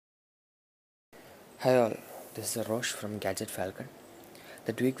Hi all, this is Rosh from Gadget Falcon.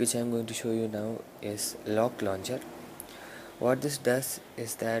 The tweak which I am going to show you now is LockLauncher. What this does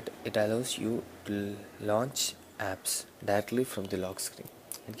is that it allows you to launch apps directly from the lock screen.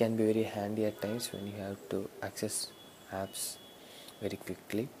 It can be very handy at times when you have to access apps very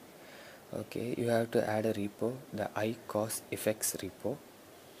quickly. Okay, you have to add a repo, the iCausEffects repo.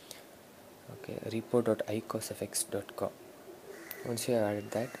 Okay, repo.icauseffects.com. Once you have added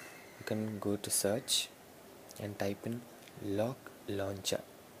that, you can go to search and type in LockLauncher.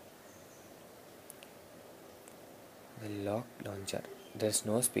 The LockLauncher. There's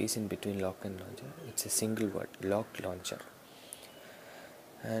no space in between lock and launcher. It's a single word, LockLauncher.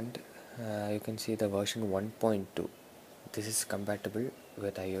 And you can see the version 1.2. This is compatible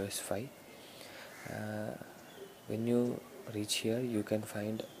with iOS 5. When you reach here, you can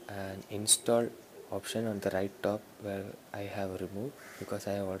find an install option on the right top where I have removed because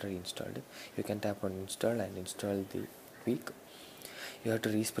I have already installed it. You can tap on install and install the tweak. You have to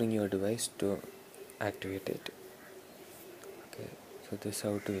respring your device to activate it. Okay, so this is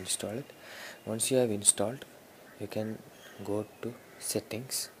how to install it. Once you have installed, you can go to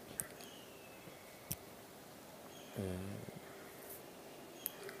settings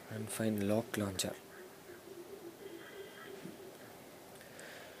and find LockLauncher.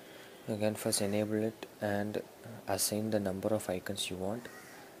 You can first enable it and assign the number of icons you want.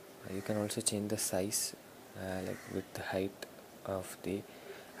 You can also change the size, like with the height of the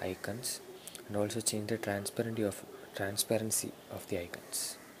icons, and also change the transparency of the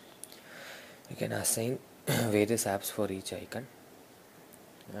icons. You can assign various apps for each icon.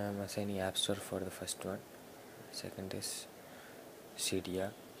 I am assigning App Store for the first one. Second is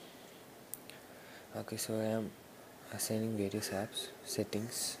CDR. Okay, so I am assigning various apps.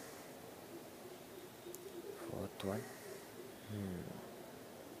 Settings. Fourth one,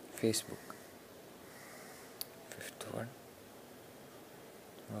 Facebook. Fifth one.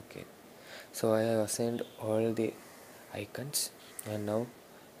 Okay, so I have assigned all the icons, and now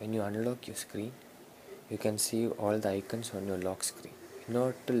when you unlock your screen, you can see all the icons on your lock screen. In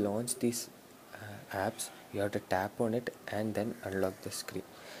order to launch these apps, you have to tap on it and then unlock the screen,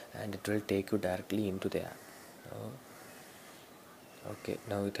 and it will take you directly into the app. Okay,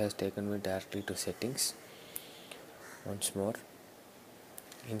 now it has taken me directly to settings. Once more,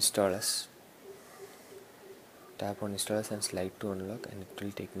 install us. Tap on install us and slide to unlock, and it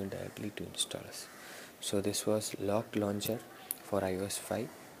will take me directly to install us. So this was LockLauncher for iOS 5.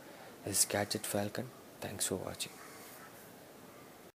 This is Gadget Falcon. Thanks for watching.